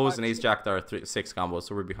 3 combos and ace jack that are 6 combos.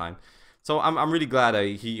 So we're behind. So I'm really glad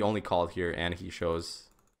he only called here and he shows.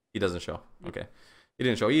 He doesn't show. Okay, he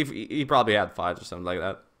didn't show. He probably had 5s or something like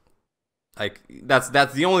that. Like that's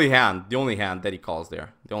the only hand that he calls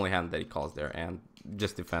there. The only hand that he calls there and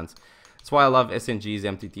just defense. That's why I love SNGs,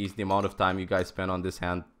 MTTs. The amount of time you guys spend on this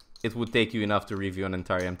hand, it would take you enough to review an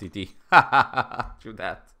entire MTT. True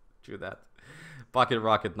that. Pocket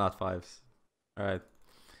rocket, not 5s. All right,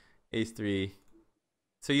 ace 3.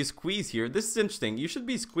 So you squeeze here. This is interesting. You should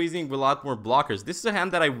be squeezing with a lot more blockers. This is a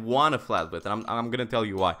hand that I want to flat with, and I'm gonna tell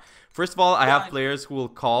you why. First of all, I have players who will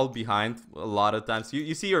call behind a lot of times.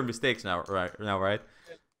 You see your mistakes now, right?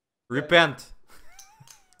 Repent.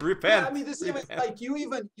 Repent. Yeah, I mean, this even like you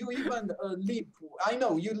even limp. I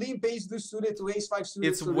know you limp ace deuce suited to ace 5 suited.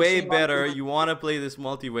 It's way better. You want to play this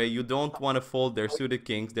multi-way. You don't want to fold their suited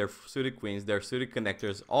kings, their suited queens, their suited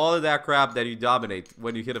connectors, all of that crap that you dominate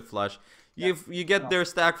when you hit a flush. You get their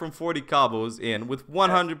stack from 40 combos in with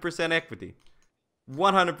 100% equity.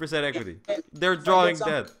 100% equity. They're drawing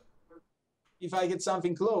dead. If I get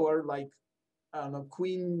something lower, like I don't know,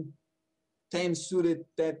 queen 10 suited,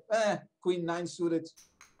 that queen 9 suited,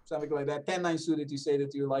 something like that. 10-9 suited, you say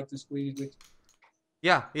that you like to squeeze with.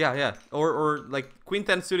 Yeah. Or like queen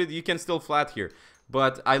 10 suited, you can still flat here.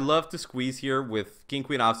 But I love to squeeze here with king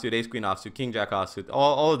queen offsuit, ace queen offsuit, king jack offsuit,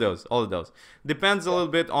 all of those. Depends a little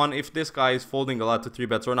bit on if this guy is folding a lot to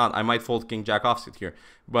 3-bets or not. I might fold king jack offsuit here.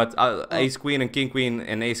 But ace queen and king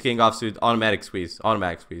ace king offsuit, automatic squeeze.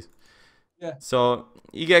 Yeah. So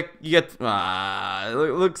you get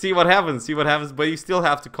look, see what happens. But you still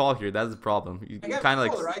have to call here. That's the problem. You kind of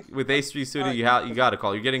like, right? With ace 3 suited, you gotta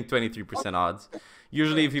call. You're getting 23% odds.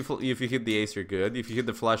 Usually, if you hit the ace, you're good. If you hit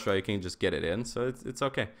the flush draw, you can just get it in. So it's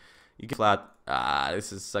okay. You can flat.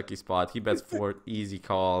 This is a sucky spot. He bets 4, easy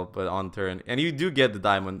call, but on turn, and you do get the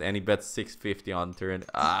diamond, and he bets 650 on turn.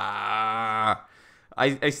 I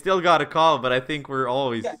still got a call, but I think we're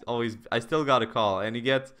always. I still got a call, and you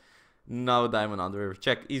get no diamond on the river.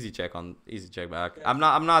 Check, easy check back. I'm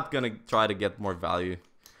not gonna try to get more value.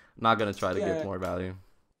 I'm not gonna try to get more value.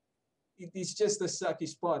 It's just a sucky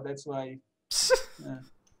spot. That's why.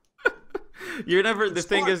 You're never. The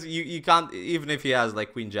thing is, you can't, even if he has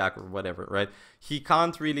like queen jack or whatever, right? You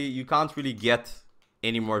can't really get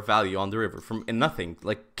any more value on the river from nothing.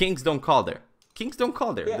 Like kings don't call there. Kings don't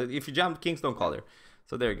call there. If you jam, kings don't call there.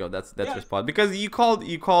 So there you go. That's your spot, because you called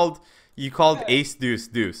ace deuce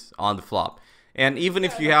deuce on the flop. And even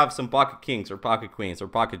if you have some pocket kings or pocket queens or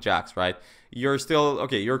pocket jacks, right? You're still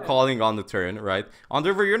okay. You're calling on the turn, right? On the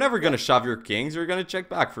river, you're never gonna shove your kings. You're gonna check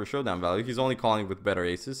back for showdown value. He's only calling with better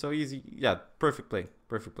aces, so easy. Yeah, perfect play.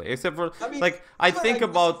 Except for like I think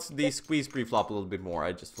about the squeeze pre-flop a little bit more.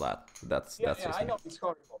 I just flat. That's I know it's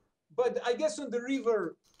horrible, but I guess on the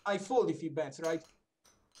river I fold if he bets, right?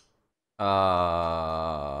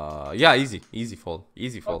 Yeah, easy fold.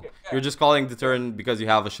 Okay, you're just calling the turn because you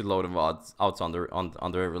have a shitload of outs on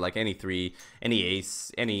the river, like any 3, any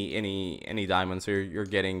ace, any diamond. So you're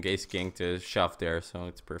getting ace king to shove there, so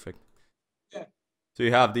it's perfect. Yeah. So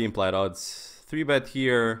you have the implied odds. 3-bet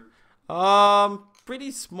here.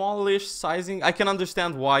 Pretty smallish sizing. I can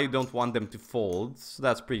understand why you don't want them to fold. So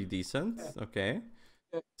that's pretty decent. Okay.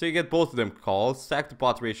 So you get both of them called. Stack to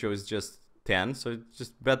pot ratio is just 10, so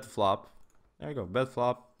just bet the flop. There you go, bet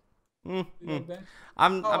flop.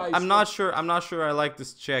 I'm not sure. I'm not sure I like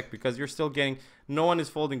this check, because you're still getting. No one is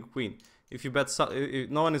folding queen. If you bet,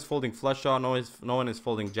 no one is folding flush draw. No one is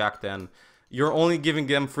folding jack 10. You're only giving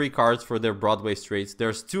them free cards for their Broadway straights.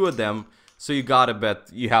 There's 2 of them, so you gotta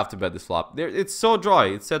bet. You have to bet this flop. It's so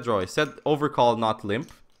drawy. It said drawy. It said overcall, not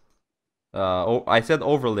limp. I said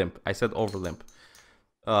over limp.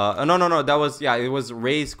 No, that was, it was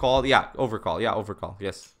raise call, overcall,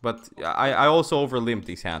 yes, but I also over limped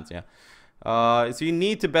these hands, so you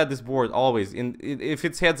need to bet this board always. If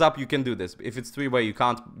it's heads up, you can do this. If it's 3-way, you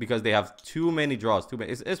can't, because they have too many draws,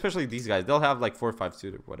 especially these guys. They'll have like 4 or 5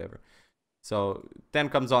 suited or whatever. So 10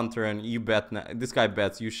 comes on turn, you bet. This guy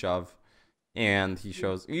bets, you shove, and he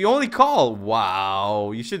shows. You only call.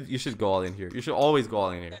 Wow, you should go all in here. You should always go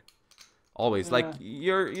all in here. Always, like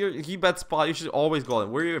he bets spot. You should always go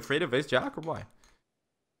in. Were you afraid of ace jack or why?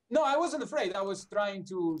 No, I wasn't afraid. I was trying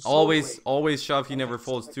to always shove. He never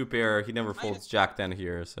folds 2-pair. He never folds jack 10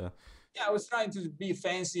 here. So yeah, I was trying to be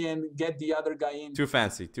fancy and get the other guy in. Too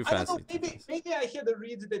fancy. Maybe I had a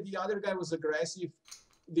read that the other guy was aggressive.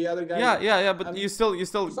 The other guy. Yeah. But you still.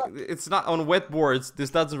 It's not on wet boards. This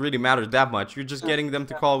doesn't really matter that much. You're just getting them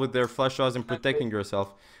to call with their flush draws and protecting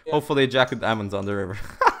yourself. Hopefully, jack of diamonds on the river.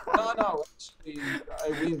 No, actually,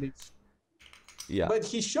 I win this. Yeah. But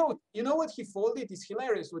he showed, you know what he folded? It's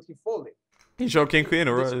hilarious what he folded. He showed king queen,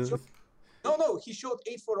 or no, he showed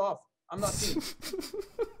 8-4 off. I'm not kidding.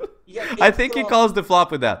 I think he calls the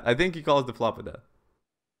flop with that.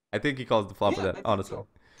 Honestly. So.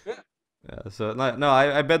 Yeah. So no,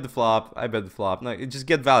 I bet the flop. No, just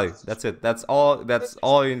get value. That's it. That's all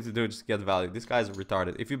you need to do. Just get value. This guy's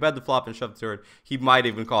retarded. If you bet the flop and shove the turn, he might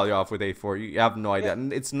even call you off with 8-4. You have no idea.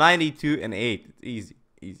 And it's 92 and 8. It's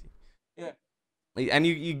easy. Yeah. And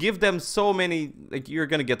you give them so many, like, you're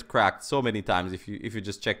gonna get cracked so many times if you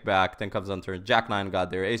just check back. 10 comes on turn. Jack 9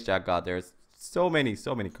 got there. Ace jack got there. It's so many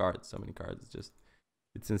cards.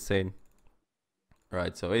 It's insane. All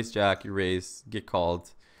right. So ace jack, you raise, get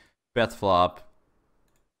called. Bet flop,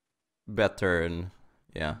 bet turn,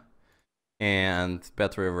 and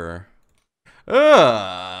bet river.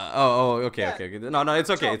 Okay. No, it's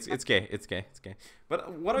okay. It's K.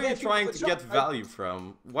 But what are you trying to get value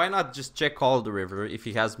from? Why not just check call the river if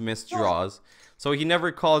he has missed draws? So he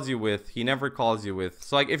never calls you with.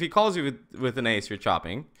 So like if he calls you with an ace, you're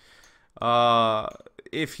chopping.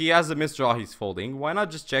 If he has a missed draw, he's folding. Why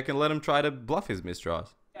not just check and let him try to bluff his missed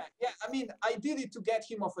draws? Yeah, I mean, I did it to get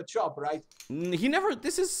him off a chop, right? He never.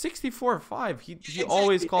 This is 64-5. He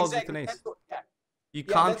always calls with an ace. You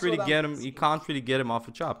can't really get him. You can't really get him off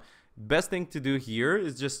a chop. Best thing to do here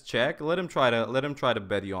is just check. Let him try to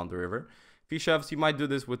bet you on the river. If he shoves, he might do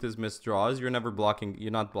this with his missed draws. You're not blocking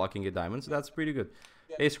a diamond, so that's pretty good.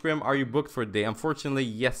 Yeah. Hey Scrim, are you booked for a day? Unfortunately,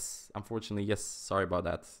 yes. Sorry about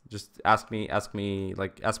that. Just ask me on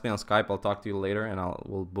Skype. I'll talk to you later, and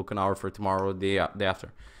we'll book an hour for tomorrow, day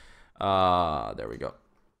after. There we go.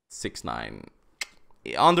 6-9.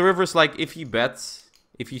 On the rivers, like if he bets,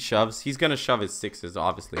 If he shoves, he's gonna shove his sixes,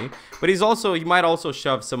 obviously. But he might also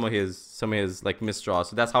shove some of his like misdraws.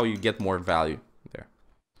 So that's how you get more value there.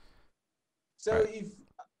 So if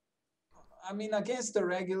I mean against the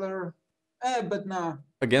regular, but nah.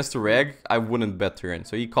 Against the reg, I wouldn't bet turn.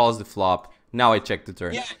 So he calls the flop. Now I check the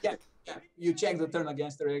turn. Yeah. You check the turn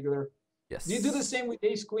against the regular. Yes. Do you do the same with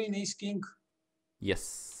ace queen, ace king?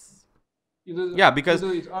 Yes. You do, yeah,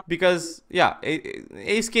 because yeah,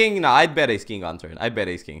 ace king. No, I'd bet ace king on turn. I'd bet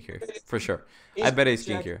ace king here for sure. I'd bet ace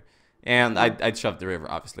king here, and I'd shove the river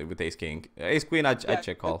obviously with ace king. Ace queen, I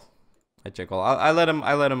check call. I check call. I let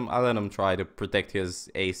him try to protect his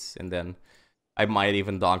ace, and then I might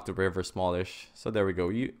even donk the river smallish. So there we go.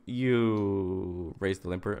 You raise the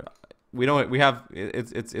limper. We have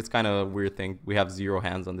it's kind of a weird thing. We have 0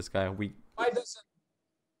 hands on this guy. Why doesn't?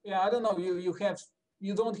 Yeah, I don't know.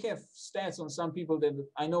 You don't have stats on some people that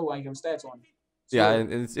I know I have stats on. So, yeah,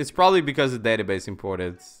 it's probably because the database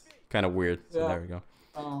imported. Kind of weird. So there we go.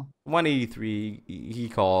 183. He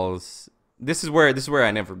calls. This is where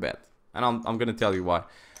I never bet, and I'm gonna tell you why.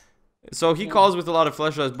 So he calls with a lot of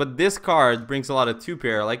flush draws, but this card brings a lot of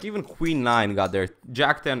 2-pair. Like even Queen 9 got there,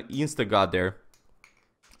 Jack 10 insta got there.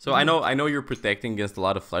 So I know you're protecting against a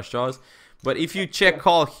lot of flush draws, but if you check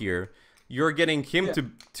call here, you're getting him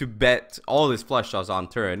to bet all his flush draws on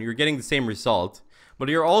turn. You're getting the same result, but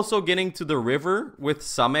you're also getting to the river with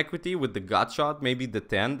some equity with the gut shot, maybe the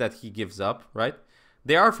 10 that he gives up, right?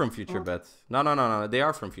 They are from future bet. No. They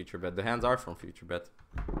are from future bet. The hands are from future bet.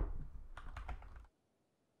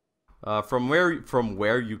 From where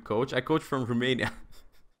you coach? I coach from Romania.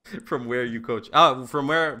 From where you coach? From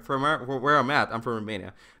where I'm at. I'm from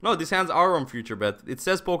Romania. No, these hands are on future bet. It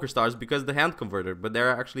says PokerStars because the hand converter, but they're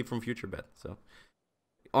actually from future bet. So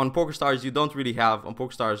on PokerStars you don't really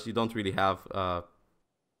have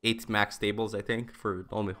 8 max tables, I think, for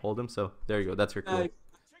only hold'em. So there you go. That's your clue.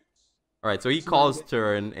 All right, so he calls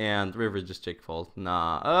turn and river just check fold.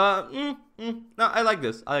 Nah. No, I like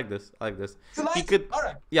this. He could,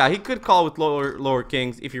 yeah, he could call with lower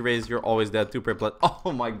kings. If you raise, you're always dead. 2-pair blood.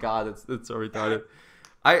 Oh my god, it's so retarded.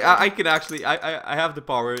 I can actually, I have the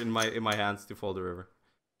power in my hands to fold the river.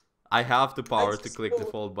 I have the power to click the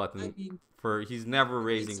fold button. He's never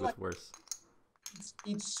raising with worse.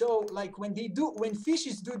 It's so like when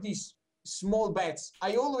fishes do these small bets,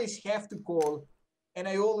 I always have to call. And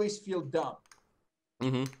I always feel dumb.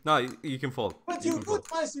 No, you can fold. But you put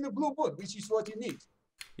once in a blue boot, which is what you need.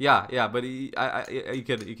 Yeah, but you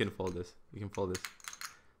can fold this. You can fold this.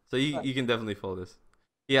 So you can definitely fold this.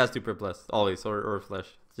 He has 2-pair plus always or flush.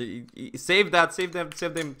 So you save them.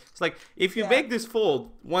 It's like if you make this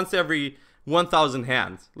fold once every 1,000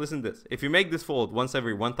 hands. Listen to this. If you make this fold once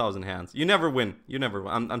every 1,000 hands, you never win.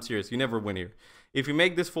 I'm serious. You never win here. If you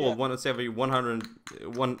make this fold once every 1,000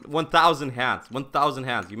 hands,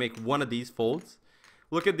 you make one of these folds.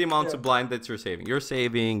 Look at the amounts of blind that you're saving. You're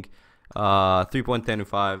saving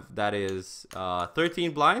 3.105. That is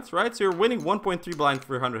 13 blinds, right? So you're winning 1.3 blinds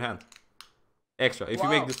for 100 hands extra if you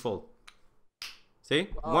make this fold. See,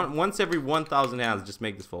 once every 1,000 hands, just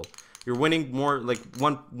make this fold. You're winning more, like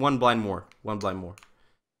one blind more. So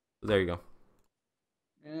there you go.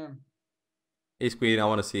 Yeah. Ace queen, I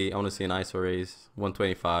want to see an ISO raise.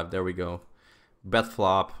 125. There we go. Bet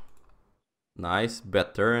flop. Nice.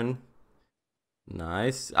 Bet turn.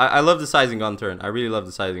 Nice. I love the sizing on turn. I really love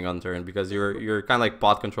the sizing on turn because you're kind of like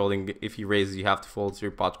pot controlling. If he raises, you have to fold, so you're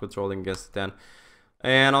pot controlling against the 10.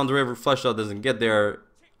 And on the river, flush shot doesn't get there.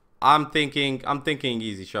 I'm thinking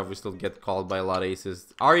easy shove. We still get called by a lot of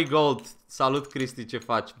aces. Ari Gold, salut Cristi, ce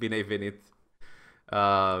faci? Bine ai venit.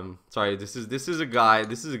 Sorry, this is a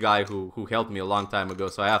guy who helped me a long time ago,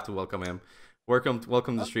 so I have to welcome him. Welcome to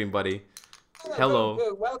the stream, buddy. Hello.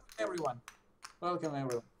 Welcome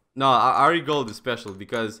everyone. No, Ari Gold is special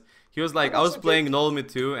because he was like, I was playing No Limit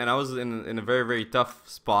 2 and I was in a very, very tough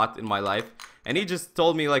spot in my life, and he just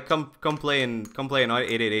told me like, come play in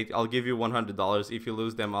 888. I'll give you $100. If you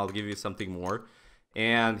lose them, I'll give you something more.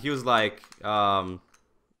 And he was like, I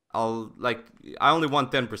only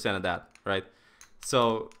want 10% of that, right?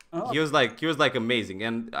 So he was like amazing,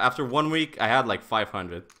 and after 1 week I had like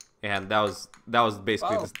 500, and that was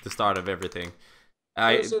basically the start of everything.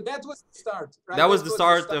 So that was the start, right? That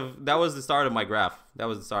was the start of my graph.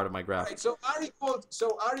 Right, so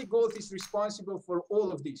Ari Gold is responsible for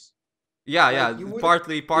all of this. Yeah,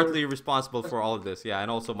 partly responsible for all of this. Yeah,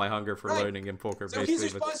 and also my hunger for learning in poker. So he's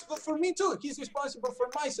responsible for me too. He's responsible for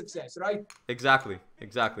my success, right? Exactly.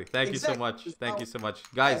 Thank you so much.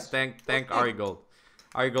 Guys. Thank Ari Gold.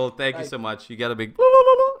 Ari Gold, thank you so much. You got a big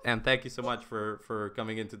and thank you so much for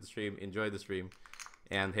coming into the stream. Enjoy the stream,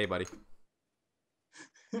 and hey, buddy.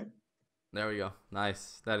 There we go.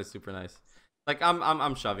 Nice. That is super nice. Like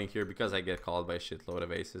I'm shoving here because I get called by a shitload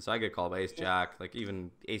of aces. So I get called by ace jack, like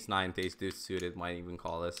even ace nine to ace deuce suited might even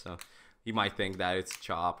call us. So he might think that it's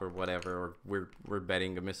chop or whatever, or we're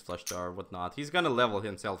betting a missed flush draw or whatnot. He's gonna level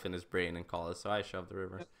himself in his brain and call us. So I shove the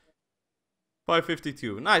river.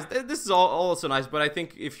 552. Nice. This is also nice, but I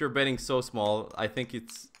think if you're betting so small, I think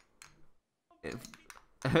it's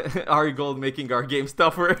Ari Gold making our games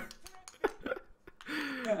tougher.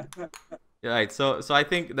 Right, so I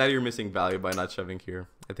think that you're missing value by not shoving here.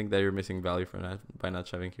 I think that you're missing value by not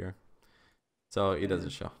shoving here. So it doesn't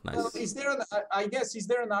show. Nice. Well, is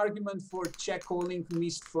there an argument for check calling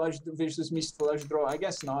missed flush versus missed flush draw? I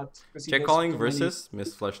guess not. Check calling versus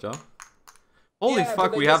missed flush draw. Holy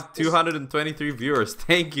fuck, we have 223 viewers.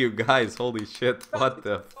 Thank you guys. Holy shit. What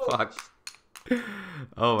the fuck?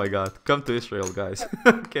 Oh my god. Come to Israel, guys.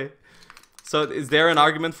 Okay. So is there an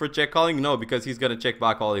argument for check calling? No, because he's gonna check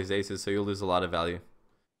back all his aces, so you'll lose a lot of value.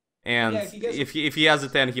 And if he has a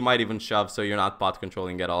 10, he might even shove, so you're not pot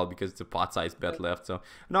controlling at all because it's a pot size bet left. So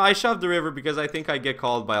no, I shoved the river because I think I get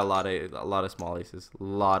called by a lot of small aces,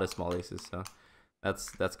 So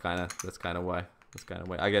that's kind of why.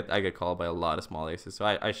 I get called by a lot of small aces, so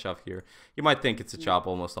I shove here. You might think it's a chop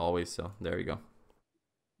almost always, so there you go.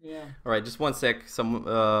 Yeah. All right, just one sec.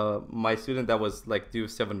 My student that was like due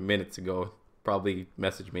 7 minutes ago probably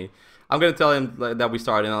messaged me. I'm gonna tell him that we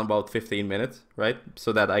start in about 15 minutes, right?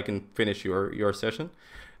 So that I can finish your session,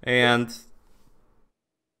 and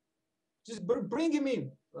just bring him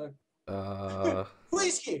in. Who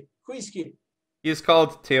is he? Who is he? He's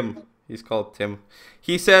called Tim.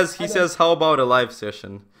 He says how about a live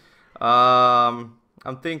session? I'm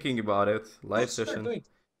thinking about it. Live session.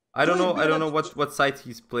 I don't know what site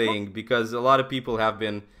he's playing, because a lot of people have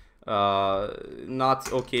been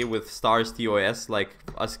not okay with stars TOS, like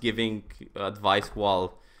us giving advice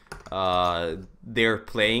while they're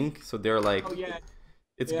playing. So they're like, oh, yeah.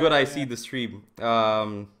 It's good I see the stream.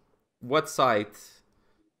 What site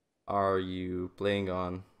are you playing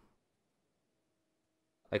on?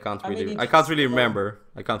 I can't really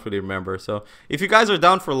remember. So if you guys are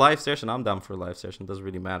down for a live session, I'm down for a live session. Doesn't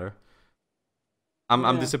really matter.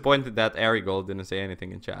 I'm disappointed that Arigold didn't say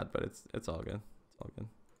anything in chat, but it's all good.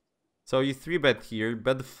 So you 3-bet here,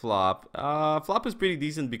 bet the flop. Flop is pretty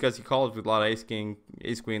decent because he calls with a lot of ace king,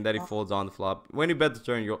 ace queen that he folds on the flop. When you bet the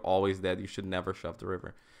turn, you're always dead. You should never shove the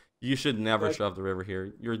river. You should never shove the river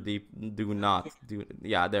here. You're deep. Do not do.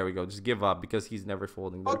 Yeah, there we go. Just give up because he's never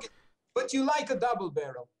folding there. Okay, but you like a double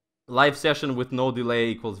barrel. Live session with no delay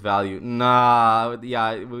equals value. Nah,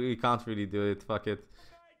 yeah, we can't really do it. Fuck it.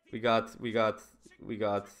 We got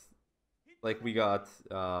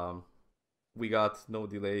no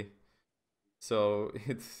delay. So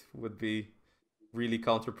it would be really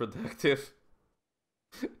counterproductive.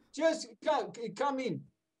 Just come in.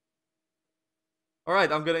 All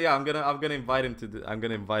right, I'm gonna invite him to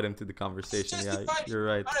the conversation. Yeah, you're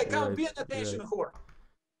right. All right, come be an attention whore.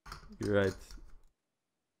 You're right.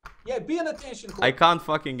 Yeah, be an attention whore. I can't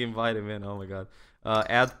fucking invite him in. Oh my god.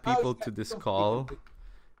 Add people to this call,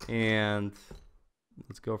 and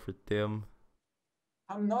let's go for Tim.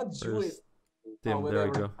 I'm not Jewish. Tim, there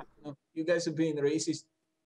we go. You guys are being racist.